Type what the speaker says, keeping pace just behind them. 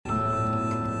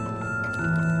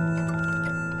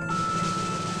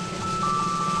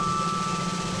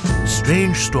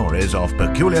strange stories of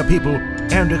peculiar people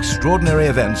and extraordinary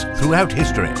events throughout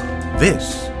history.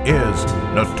 This is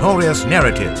Notorious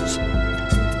Narratives.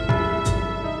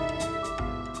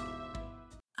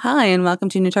 Hi, and welcome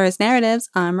to Notorious Narratives.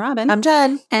 I'm Robin. I'm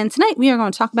Jen. And tonight we are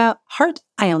going to talk about Hart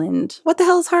Island. What the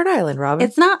hell is Hart Island, Robin?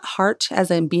 It's not heart as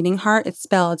in beating heart. It's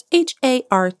spelled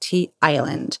H-A-R-T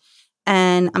Island.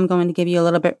 And I'm going to give you a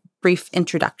little bit brief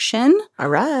introduction. All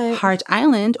right. Hart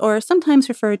Island, or sometimes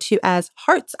referred to as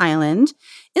Hart's Island,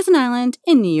 is an island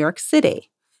in New York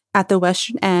City at the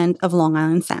western end of Long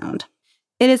Island Sound.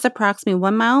 It is approximately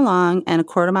 1 mile long and a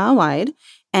quarter mile wide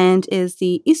and is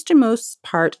the easternmost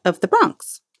part of the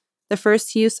Bronx. The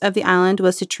first use of the island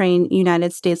was to train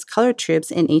United States colored troops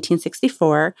in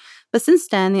 1864, but since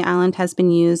then the island has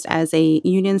been used as a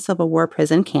Union Civil War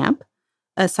prison camp,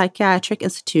 a psychiatric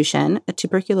institution, a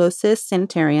tuberculosis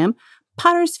sanitarium,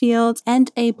 potter's fields, and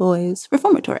a boys'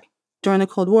 reformatory. During the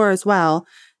Cold War as well,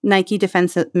 Nike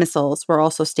defense missiles were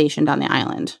also stationed on the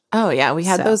island. Oh, yeah. We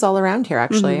had those all around here,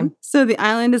 actually. Mm-hmm. So the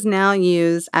island is now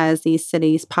used as the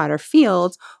city's Potter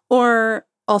Fields, or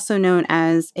also known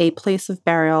as a place of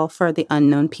burial for the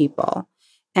unknown people,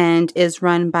 and is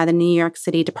run by the New York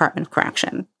City Department of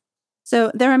Correction.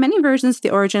 So there are many versions of the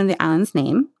origin of the island's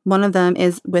name. One of them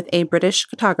is with a British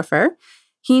cartographer.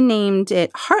 He named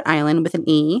it Hart Island with an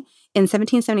E in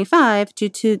 1775 due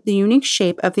to the unique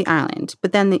shape of the island,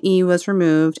 but then the E was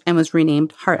removed and was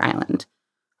renamed Hart Island.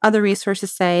 Other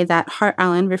resources say that Hart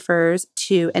Island refers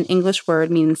to an English word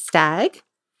meaning stag,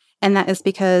 and that is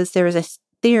because there is a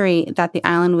theory that the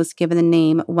island was given the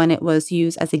name when it was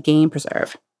used as a game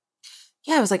preserve.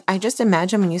 Yeah, I was like, I just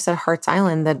imagine when you said Hart's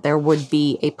Island that there would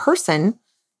be a person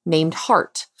named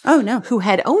Hart. Oh, no. Who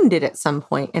had owned it at some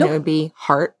point, and It would be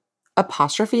Hart,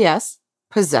 apostrophe S,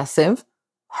 possessive,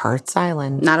 Hart's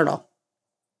Island. Not at all.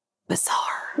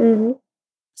 Bizarre. Mm-hmm.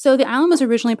 So the island was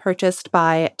originally purchased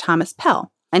by Thomas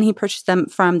Pell, and he purchased them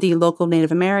from the local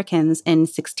Native Americans in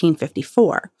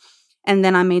 1654. And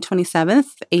then on May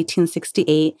 27th,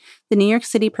 1868, the New York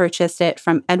City purchased it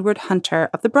from Edward Hunter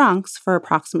of the Bronx for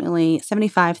approximately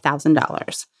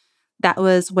 $75,000. That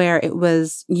was where it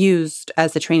was used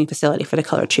as the training facility for the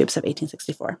colored troops of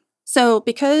 1864. So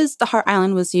because the Hart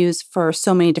Island was used for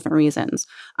so many different reasons,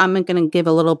 I'm going to give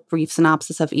a little brief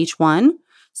synopsis of each one.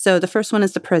 So the first one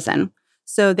is the prison.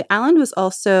 So the island was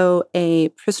also a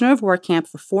prisoner of war camp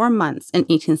for 4 months in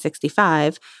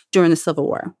 1865 during the Civil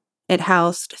War. It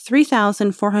housed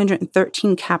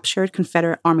 3,413 captured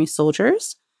Confederate Army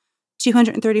soldiers.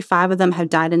 235 of them have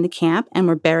died in the camp and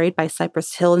were buried by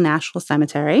Cypress Hill National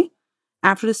Cemetery.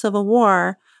 After the Civil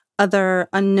War, other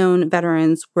unknown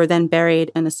veterans were then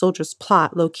buried in a soldier's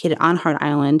plot located on Hart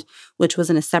Island, which was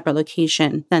in a separate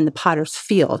location than the Potter's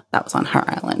Field that was on Hart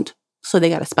Island. So they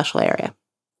got a special area.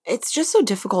 It's just so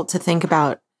difficult to think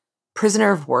about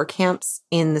prisoner of war camps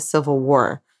in the Civil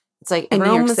War. It's like in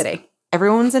New York City.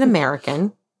 Everyone's an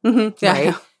American,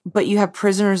 right? But you have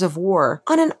prisoners of war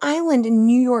on an island in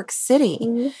New York City.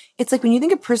 Mm-hmm. It's like when you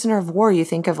think of prisoner of war, you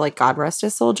think of like, God rest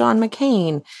his soul, John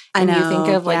McCain. And you think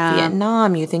of like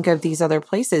Vietnam. You think of these other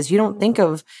places. You don't think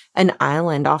of an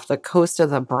island off the coast of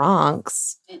the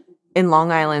Bronx in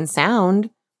Long Island Sound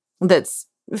that's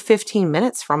 15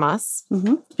 minutes from us.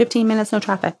 Mm-hmm. 15 minutes, no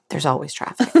traffic. There's always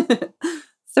traffic.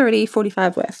 30,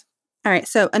 45 with. All right,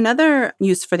 so another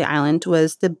use for the island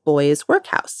was the boys'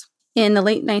 workhouse. In the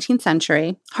late 19th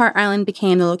century, Hart Island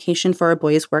became the location for a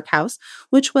boys' workhouse,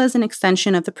 which was an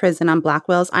extension of the prison on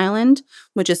Blackwell's Island,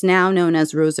 which is now known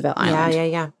as Roosevelt Island.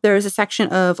 Yeah. There is a section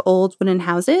of old wooden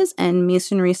houses and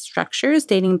masonry structures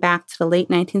dating back to the late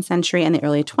 19th century and the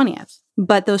early 20th.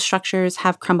 But those structures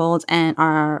have crumbled and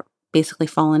are basically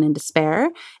fallen in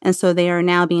despair, and so they are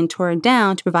now being torn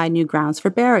down to provide new grounds for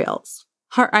burials.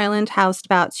 Hart Island housed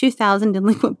about 2,000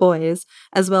 delinquent boys,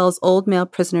 as well as old male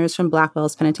prisoners from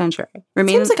Blackwell's Penitentiary.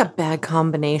 Seems like a bad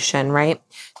combination, right?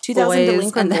 2,000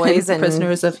 delinquent boys and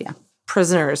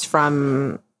prisoners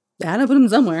from... I had to put them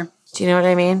somewhere. Do you know what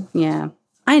I mean? Yeah.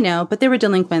 I know, but they were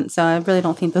delinquent, so I really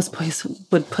don't think those boys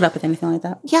would put up with anything like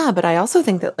that. Yeah, but I also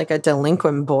think that like a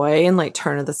delinquent boy in like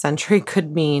turn of the century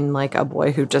could mean like a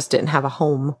boy who just didn't have a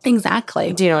home.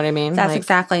 Exactly. Do you know what I mean? That's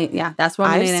exactly, that's what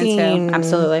I'm getting into.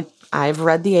 Absolutely. I've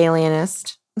read The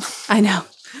Alienist. I know.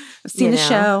 I've seen the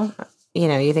show. You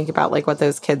know, you think about like what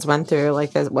those kids went through.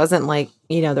 Like it wasn't like,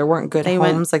 there weren't good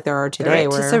homes like there are today.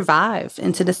 To survive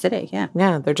into the city, yeah.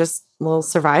 Yeah, they're just little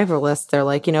survivalists. They're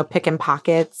like, picking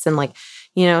pockets and like,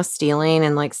 stealing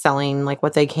and like selling like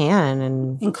what they can.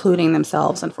 And including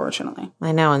themselves, unfortunately.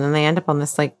 I know. And then they end up on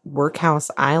this like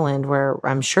workhouse island where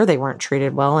I'm sure they weren't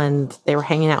treated well. And they were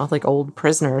hanging out with like old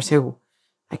prisoners who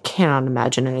I cannot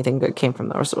imagine anything good came from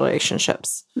those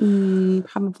relationships.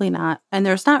 Probably not. And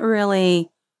there's not really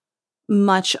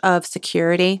much of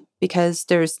security because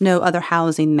there's no other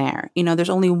housing there. There's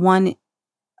only one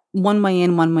way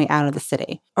in, one way out of the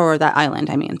city, or that island,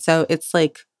 I mean. So it's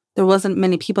like there wasn't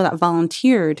many people that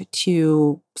volunteered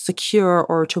to secure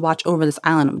or to watch over this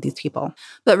island with these people.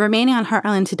 But remaining on Hart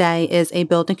Island today is a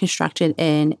building constructed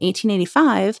in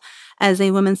 1885 as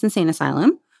a women's insane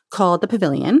asylum called the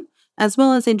Pavilion, as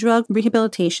well as a drug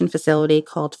rehabilitation facility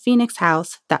called Phoenix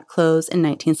House that closed in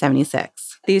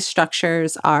 1976. These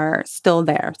structures are still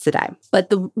there today. But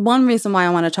the one reason why I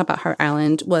want to talk about Hart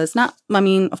Island was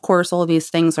of course, all of these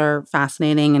things are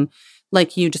fascinating and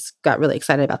like you just got really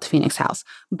excited about the Phoenix House.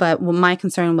 But my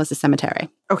concern was the cemetery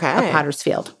of Potter's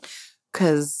Field.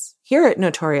 Because here at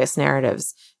Notorious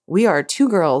Narratives, we are two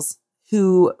girls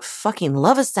who fucking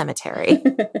love a cemetery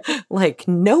like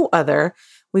no other.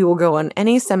 We will go on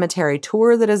any cemetery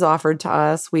tour that is offered to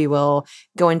us. We will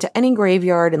go into any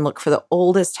graveyard and look for the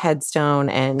oldest headstone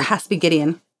and It has to be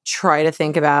Gideon. Try to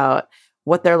think about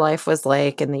what their life was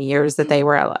like in the years that they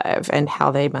were alive and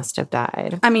how they must have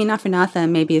died. I mean, not for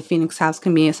nothing, maybe the Phoenix House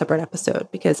can be a separate episode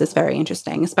because it's very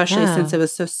interesting, especially since it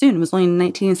was so soon. It was only in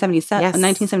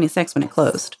 1976 when it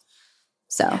closed.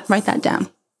 So write that down.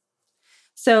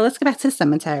 So let's get back to the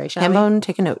cemetery, shall we? Hambone,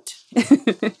 take a note.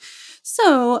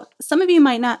 So some of you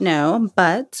might not know,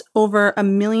 but over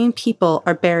 1 million people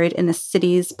are buried in the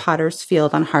city's Potter's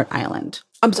Field on Hart Island.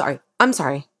 I'm sorry.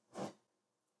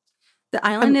 The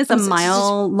island is a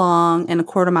mile long and a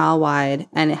quarter mile wide,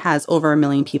 and it has over 1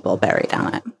 million people buried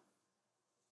on it.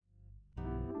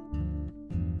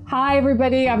 Hi,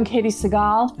 everybody. I'm Katie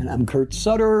Segal. And I'm Kurt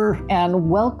Sutter.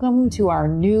 And welcome to our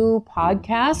new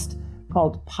podcast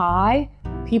called PIE,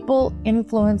 People,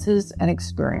 Influences, and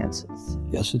Experiences.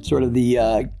 Yes, it's sort of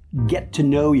the get to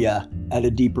know you at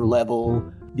a deeper level,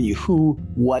 the who,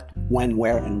 what, when,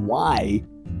 where, and why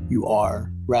you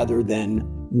are, rather than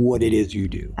what it is you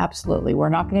do. Absolutely. We're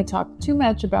not going to talk too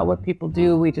much about what people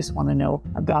do. We just want to know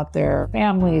about their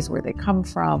families, where they come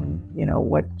from,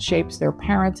 what shapes their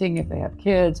parenting if they have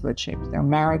kids, what shapes their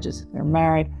marriages if they're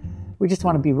married. We just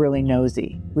want to be really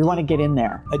nosy. We want to get in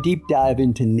there. A deep dive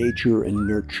into nature and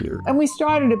nurture. And we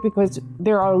started it because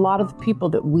there are a lot of people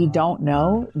that we don't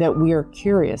know that we are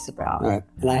curious about. Right.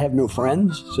 And I have no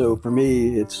friends, so for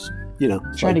me, it's,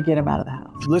 Try to get them out of the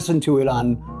house. Listen to it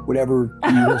on whatever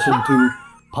you listen to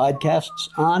podcasts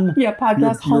on. Yeah,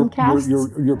 homecasts.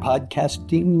 Your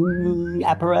podcasting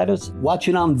apparatus. Watch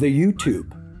it on the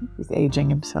YouTube. He's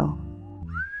aging himself.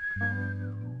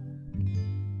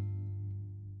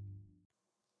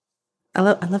 I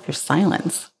love your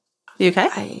silence. You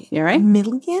okay? You all right? 1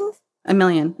 million? 1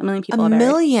 million. 1 million people. 1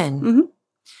 million. Mm-hmm.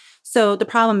 So the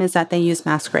problem is that they use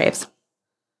mass graves.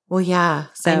 Well, yeah.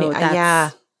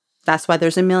 So that's why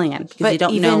there's 1 million, because you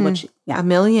don't know what. 1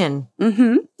 million.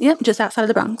 Mm-hmm. Yep, just outside of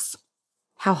the Bronx.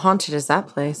 How haunted is that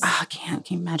place? I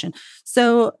can't imagine.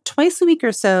 So twice a week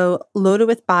or so, loaded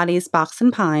with bodies, box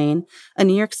and pine, a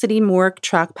New York City morgue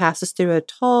truck passes through a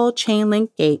tall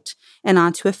chain-link gate and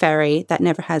onto a ferry that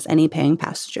never has any paying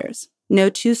passengers. No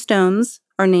two stones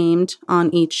are named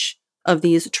on each of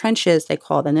these trenches, they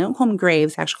call them. They don't call them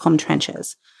graves, they actually call them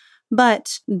trenches.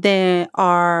 But there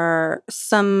are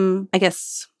some,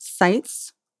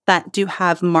 sites that do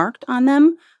have marked on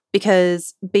them,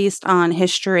 because based on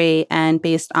history and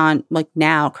based on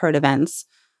now current events,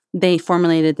 they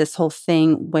formulated this whole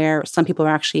thing where some people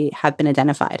actually have been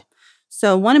identified.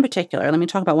 So one in particular, let me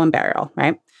talk about one burial,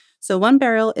 right? So one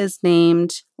burial is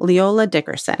named Leola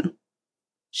Dickerson.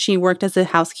 She worked as a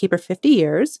housekeeper 50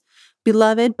 years,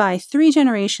 beloved by 3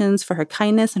 generations for her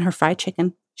kindness and her fried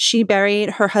chicken. She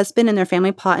buried her husband in their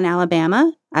family plot in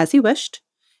Alabama, as he wished.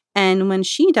 And when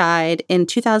she died in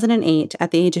 2008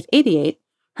 at the age of 88,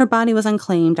 her body was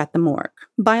unclaimed at the morgue.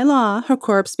 By law, her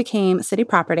corpse became city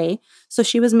property, so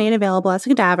she was made available as a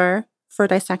cadaver for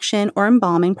dissection or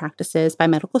embalming practices by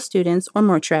medical students or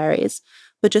mortuaries.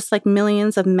 But just like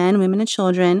millions of men, women, and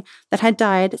children that had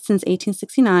died since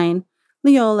 1869,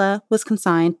 Leola was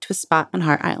consigned to a spot on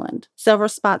Hart Island. Several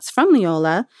spots from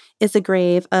Leola is the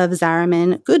grave of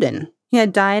Zariman Gooden. He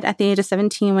had died at the age of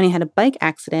 17 when he had a bike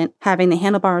accident, having the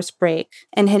handlebars break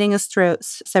and hitting his throat,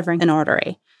 severing an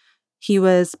artery. He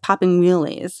was popping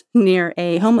wheelies near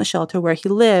a homeless shelter where he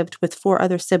lived with 4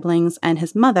 other siblings and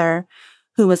his mother,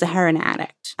 who was a heroin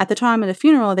addict. At the time of the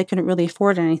funeral, they couldn't really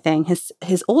afford anything.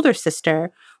 His older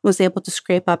sister was able to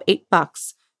scrape up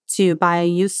 $8 to buy a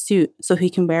used suit so he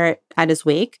can wear it at his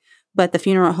wake, but the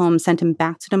funeral home sent him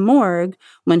back to the morgue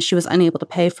when she was unable to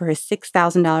pay for his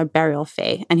 $6,000 burial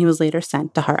fee, and he was later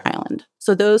sent to Hart Island.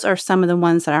 So those are some of the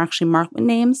ones that are actually marked with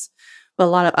names. But a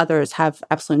lot of others have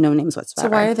absolutely no names whatsoever.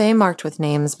 So why are they marked with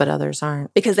names but others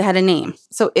aren't? Because they had a name.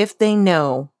 So if they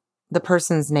know the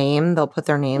person's name, they'll put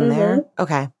their name there?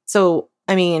 Okay. So,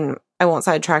 I mean, I won't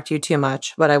sidetrack you too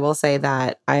much, but I will say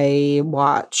that I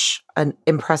watch an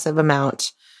impressive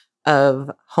amount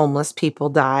of homeless people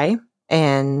die,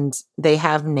 and they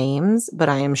have names, but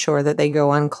I am sure that they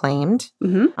go unclaimed.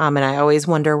 And I always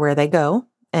wonder where they go.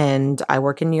 And I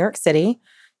work in New York City,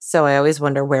 so I always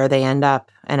wonder where they end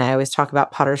up. And I always talk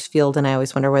about Potter's Field, and I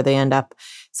always wonder where they end up.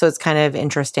 So it's kind of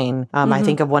interesting. I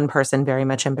think of one person very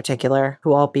much in particular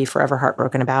who I'll be forever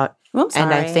heartbroken about. Oops,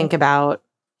 and I sorry. think about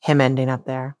him ending up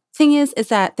there. Thing is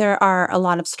that there are a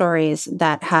lot of stories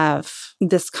that have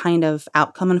this kind of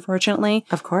outcome, unfortunately.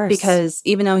 Of course. Because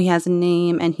even though he has a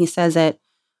name and he says it,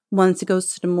 once it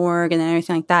goes to the morgue and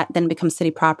everything like that, then it becomes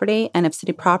city property. And if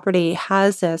city property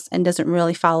has this and doesn't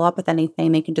really follow up with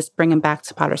anything, they can just bring him back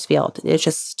to Potter's Field. It's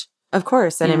just... Of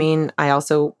course. And I mean, I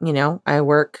also, I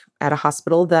work at a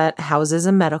hospital that houses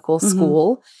a medical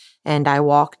school, and I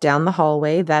walk down the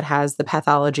hallway that has the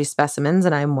pathology specimens,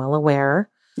 and I'm well aware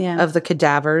of the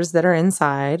cadavers that are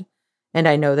inside. And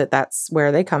I know that that's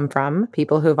where they come from,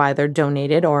 people who've either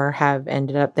donated or have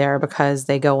ended up there because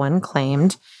they go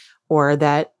unclaimed, or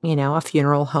that, a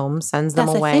funeral home sends them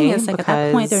away. That's the thing. It's like at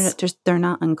that point, they're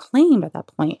not unclaimed at that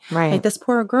point. Right. Like this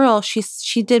poor girl,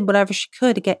 she did whatever she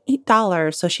could to get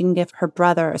 $8 so she can give her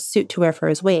brother a suit to wear for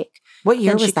his wake. What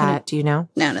year was that? Do you know?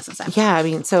 No, it doesn't say. Yeah, I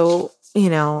mean, so...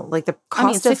 like the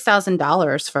cost of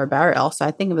 $6,000 for a burial. So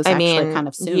I think it was actually kind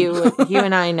of soon. You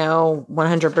and I know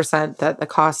 100% that the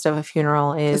cost of a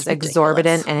funeral is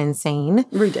exorbitant and insane.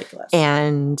 Ridiculous.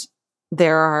 And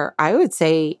there are, I would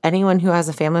say, anyone who has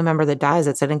a family member that dies,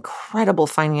 it's an incredible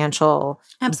financial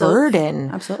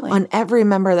burden on every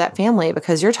member of that family,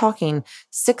 because you're talking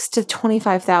 $6,000 to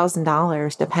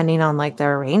 $25,000 depending on like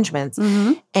their arrangements.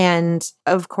 And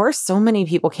of course, so many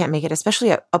people can't make it,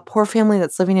 especially a poor family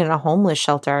that's living in a homeless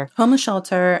shelter.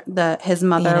 His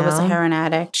mother was a heroin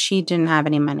addict. She didn't have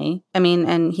any money. I mean,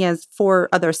 and he has 4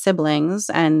 other siblings,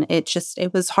 and it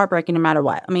was heartbreaking no matter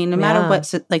what. I mean, no matter what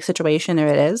situation there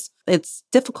it is. It's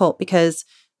difficult because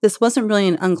this wasn't really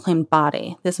an unclaimed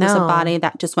body. This was a body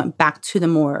that just went back to the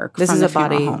morgue. This is a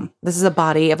body. Home. This is a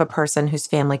body of a person whose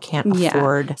family can't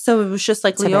afford. So it was just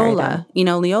like Leola.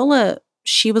 Leola,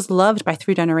 she was loved by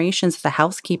 3 generations as a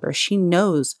housekeeper. She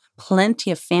knows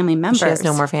plenty of family members. She has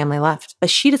no more family left. But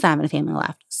she doesn't have any family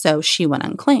left. So she went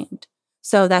unclaimed.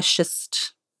 So that's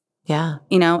just,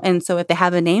 and so if they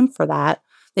have a name for that,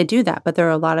 they do that. But there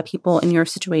are a lot of people in your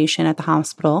situation at the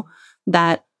hospital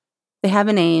that they have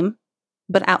a name,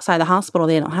 but outside the hospital,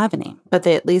 they don't have a name. But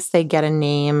at least they get a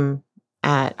name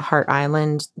at Hart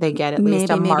Island. They get at least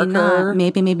a marker.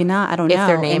 Maybe not. I don't know. If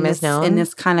their name is known. In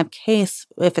this kind of case,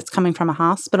 if it's coming from a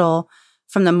hospital,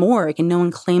 from the morgue, and no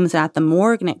one claims it at the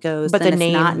morgue and it goes, but then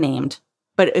it's not named.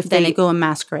 But if they go in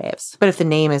mass graves. But if the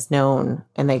name is known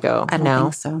and they go, I don't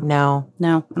think so. No,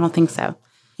 I don't think so.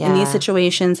 Yeah. In these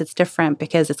situations, it's different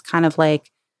because it's kind of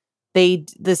like,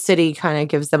 the city kind of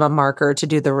gives them a marker to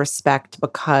do the respect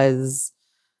because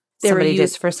they were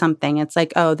used for something. It's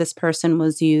like, oh, this person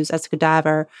was used as a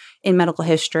cadaver in medical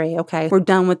history. Okay, we're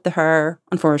done with her,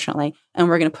 unfortunately, and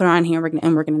we're going to put her on here. We're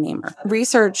going to name her.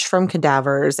 Research from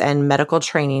cadavers and medical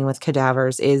training with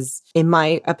cadavers is, in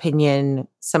my opinion,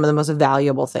 some of the most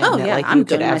valuable thing you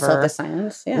could ever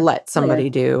let somebody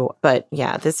do. But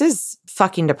yeah, this is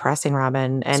fucking depressing,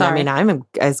 Robin. And I mean, I'm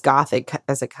as gothic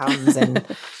as it comes, and.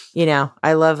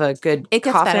 I love a good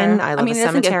coffin. I love a cemetery. It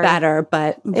doesn't get better,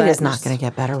 but it is not going to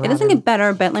get better, Robin. It doesn't get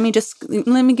better, but let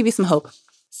me give you some hope.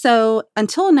 So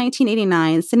until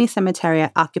 1989, Sydney Cemetery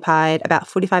occupied about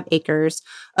 45 acres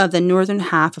of the northern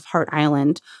half of Hart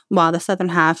Island, while the southern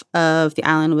half of the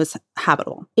island was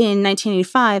habitable. In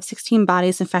 1985, 16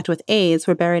 bodies infected with AIDS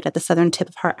were buried at the southern tip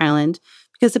of Hart Island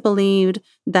because it believed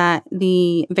that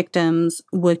the victims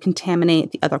would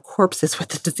contaminate the other corpses with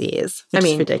the disease. Which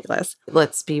is ridiculous.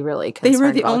 Let's be really concerned. They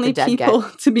were the only people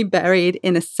to be buried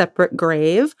in a separate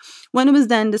grave when it was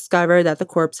then discovered that the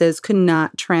corpses could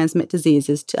not transmit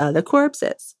diseases to other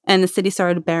corpses. And the city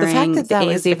started burying the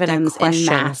AIDS victims in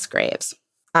mass graves.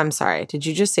 I'm sorry, did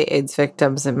you just say AIDS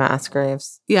victims in mass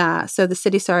graves? Yeah, so the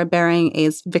city started burying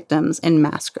AIDS victims in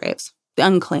mass graves, the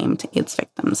unclaimed AIDS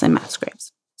victims in mass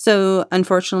graves. So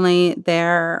unfortunately,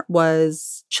 there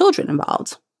was children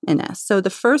involved in this. So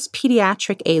the first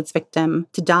pediatric AIDS victim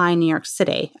to die in New York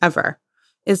City ever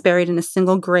is buried in a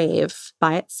single grave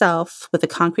by itself with a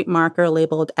concrete marker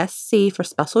labeled SC for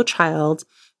special child,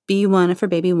 B1 for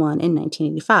baby 1 in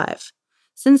 1985.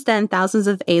 Since then, thousands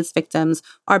of AIDS victims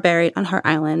are buried on Hart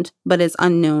Island, but it's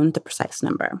unknown the precise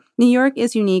number. New York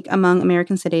is unique among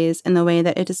American cities in the way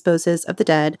that it disposes of the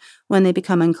dead when they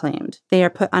become unclaimed. They are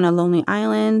put on a lonely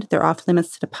island, they're off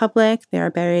limits to the public, they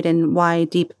are buried in wide,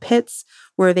 deep pits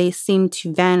where they seem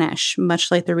to vanish,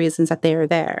 much like the reasons that they are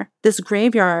there. This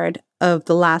graveyard of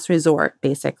the last resort,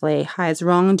 basically, hides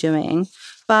wrongdoing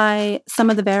by some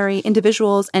of the very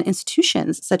individuals and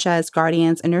institutions, such as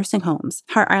guardians and nursing homes.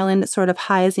 Hart Island sort of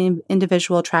hides the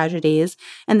individual tragedies,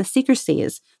 and the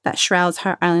secrecies that shrouds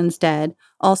Hart Island's dead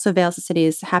also veils the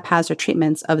city's haphazard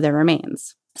treatments of their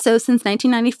remains. So since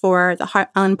 1994, the Hart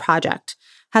Island Project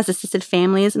has assisted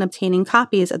families in obtaining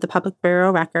copies of the public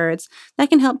burial records that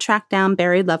can help track down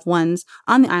buried loved ones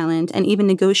on the island and even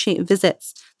negotiate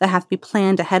visits that have to be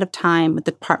planned ahead of time with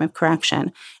the Department of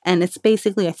Correction. And it's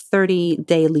basically a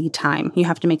 30-day lead time. You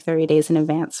have to make 30 days in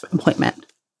advance appointment.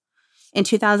 In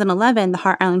 2011, the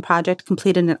Hart Island Project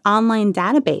completed an online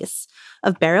database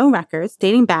of burial records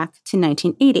dating back to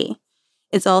 1980.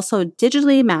 It's also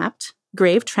digitally mapped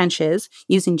grave trenches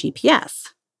using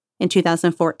GPS. In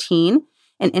 2014,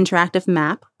 an interactive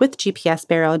map with GPS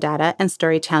burial data and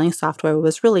storytelling software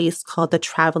was released called the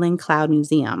Traveling Cloud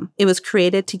Museum. It was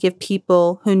created to give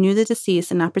people who knew the deceased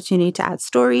an opportunity to add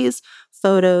stories,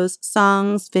 photos,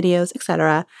 songs, videos,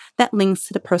 etc. that links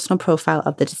to the personal profile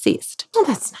of the deceased. Oh,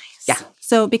 that's nice. Yeah.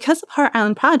 So because of Hart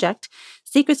Island Project,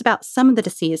 secrets about some of the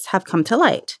deceased have come to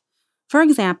light. For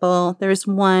example, there's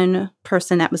one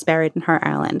person that was buried in Hart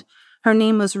Island. Her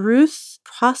name was Ruth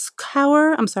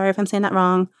Proskauer, I'm sorry if I'm saying that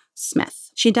wrong, Smith.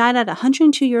 She died at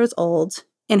 102 years old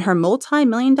in her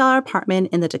multi-million-dollar apartment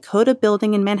in the Dakota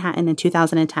Building in Manhattan in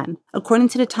 2010. According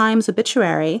to the Times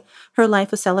obituary, her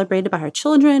life was celebrated by her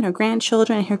children, her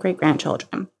grandchildren, and her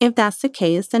great-grandchildren. If that's the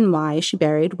case, then why is she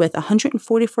buried with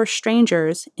 144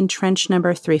 strangers in trench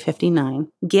number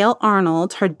 359? Gail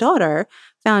Arnold, her daughter,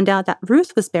 found out that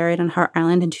Ruth was buried on Hart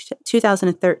Island in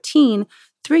 2013,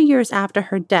 3 years after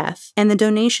her death, and the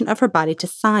donation of her body to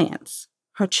science.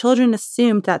 Her children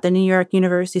assumed that the New York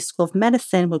University School of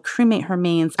Medicine would cremate her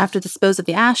remains after dispose of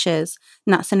the ashes,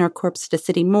 not send her corpse to the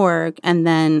city morgue, and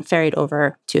then ferried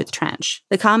over to the trench.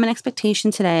 The common expectation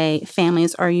today,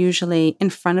 families are usually in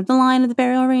front of the line of the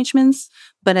burial arrangements,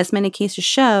 but as many cases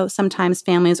show, sometimes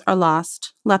families are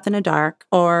lost, left in the dark,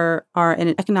 or are in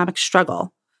an economic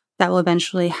struggle that will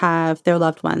eventually have their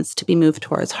loved ones to be moved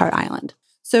towards Hart Island.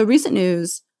 So recent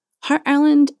news, Hart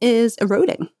Island is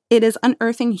eroding. It is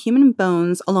unearthing human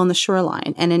bones along the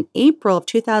shoreline, and in April of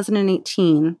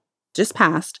 2018, just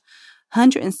passed,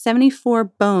 174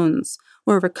 bones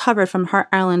were recovered from Hart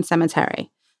Island Cemetery.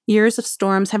 Years of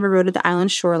storms have eroded the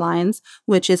island's shorelines,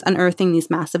 which is unearthing these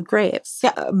massive graves.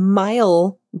 Yeah, a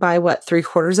mile by what,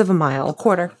 3/4 of a mile? A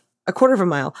quarter of a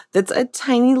mile. That's a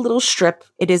tiny little strip.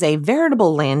 It is a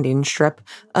veritable landing strip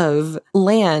of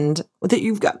land that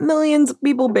you've got millions of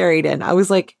people buried in. I was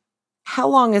like, how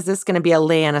long is this going to be a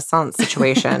lay in a sant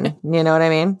situation? You know what I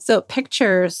mean? So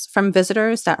pictures from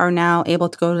visitors that are now able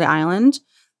to go to the island,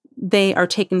 they are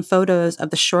taking photos of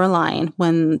the shoreline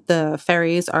when the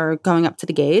ferries are going up to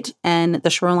the gate, and the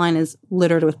shoreline is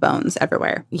littered with bones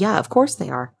everywhere. Yeah, of course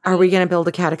they are. Are we going to build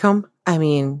a catacomb? I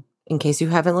mean, in case you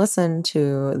haven't listened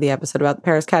to the episode about the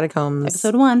Paris catacombs.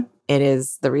 Episode 1. It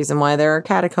is the reason why there are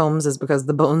catacombs is because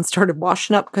the bones started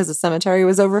washing up because the cemetery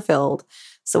was overfilled.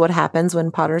 So what happens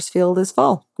when Potter's Field is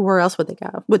full? Where else would they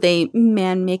go? Would they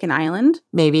make an island?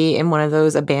 Maybe in one of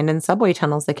those abandoned subway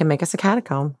tunnels, they can make us a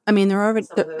catacomb. I mean, they're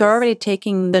already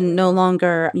taking the no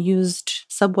longer used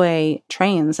subway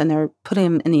trains and they're putting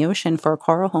them in the ocean for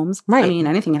coral homes. Right. I mean,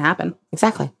 anything can happen.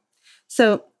 Exactly.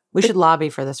 So we should lobby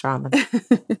for this, Robin.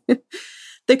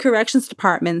 The Corrections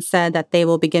Department said that they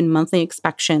will begin monthly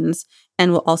inspections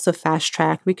and will also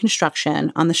fast-track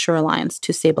reconstruction on the shorelines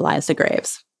to stabilize the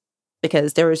graves.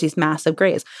 Because there was these massive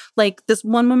graves. Like this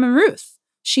one woman, Ruth,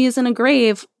 she is in a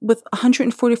grave with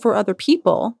 144 other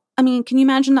people. I mean, can you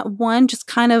imagine that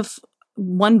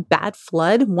one bad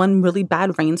flood, one really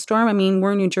bad rainstorm? I mean,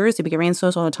 we're in New Jersey. We get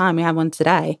rainstorms all the time. We have one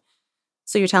today.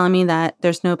 So you're telling me that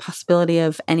there's no possibility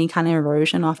of any kind of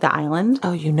erosion off the island?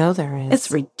 Oh, you know there is.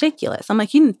 It's ridiculous. I'm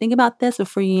like, you didn't think about this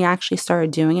before you actually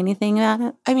started doing anything about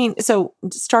it? I mean, so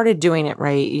started doing it,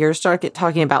 right? You're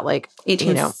talking about like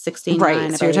 1869.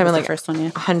 Right. So you're talking like the first one,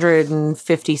 yeah.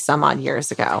 150 some odd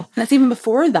years ago. And that's even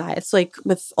before that. It's like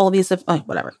with all these,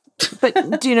 whatever.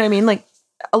 But do you know what I mean? Like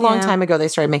a long time ago, they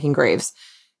started making graves.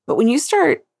 But when you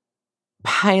start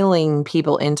piling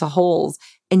people into holes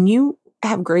and you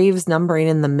have graves numbering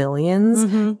in the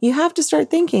millions, you have to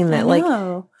start thinking that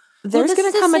there's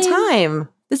going to come a time.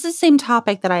 This is the same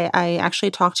topic that I actually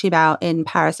talked to you about in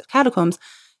Paris Catacombs.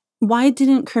 Why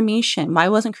wasn't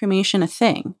cremation a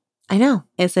thing? I know.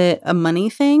 Is it a money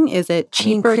thing? Is it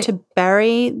cheaper to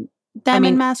bury them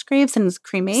in mass graves and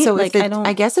cremate? So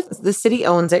I guess if the city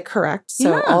owns it, correct.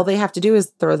 So all they have to do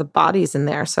is throw the bodies in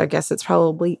there. So I guess it's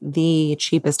probably the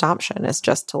cheapest option is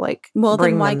just to bring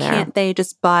then why can't they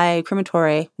just buy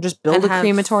crematory? Just build a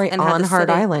crematory on Hart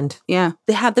Island. Yeah.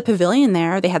 They have the pavilion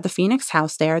there. They have the Phoenix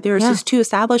House there. There's just 2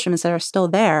 establishments that are still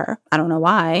there. I don't know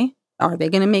why. Are they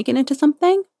going to make it into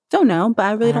something? Don't know. But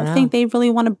I really don't think they really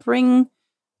want to bring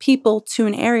people to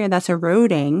an area that's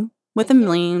eroding with 1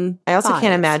 million. I also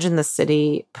can't imagine the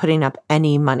city putting up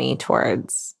any money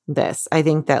towards this. I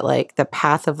think that the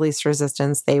path of least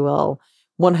resistance, they will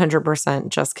 100%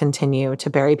 just continue to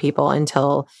bury people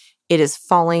until it is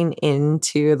falling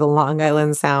into the Long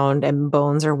Island Sound and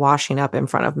bones are washing up in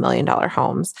front of $1 million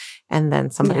homes. And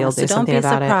then somebody will do something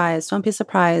about it. Don't be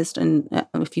surprised. And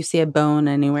if you see a bone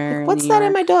anywhere. What's that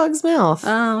in my dog's mouth?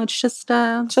 Oh, it's just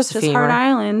Hart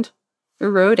Island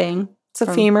eroding. It's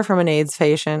a femur from an AIDS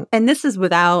patient. And this is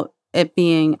without it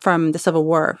being from the Civil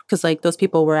War, because those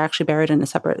people were actually buried in a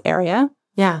separate area.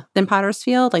 Yeah. Than Potter's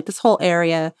Field. This whole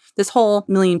area, this whole 1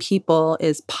 million people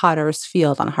is Potter's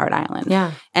Field on Hart Island.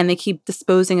 Yeah. And they keep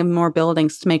disposing of more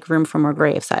buildings to make room for more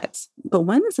grave sites. But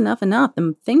when is enough?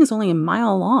 The thing is only a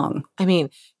mile long. I mean,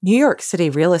 New York City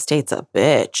real estate's a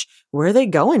bitch. Where are they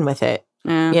going with it?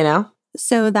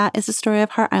 So that is the story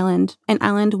of Hart Island, an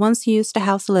island once used to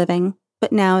house the living,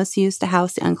 but now is used to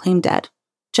house the unclaimed dead.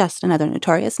 Just another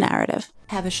notorious narrative.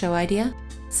 Have a show idea?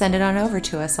 Send it on over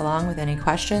to us along with any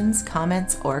questions,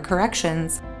 comments, or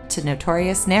corrections to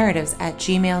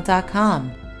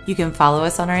notoriousnarratives@gmail.com. You can follow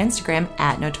us on our Instagram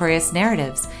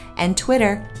 @notoriousnarratives and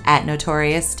Twitter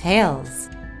 @notorioustales.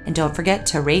 And don't forget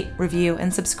to rate, review,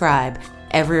 and subscribe.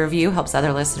 Every review helps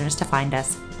other listeners to find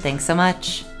us. Thanks so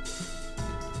much.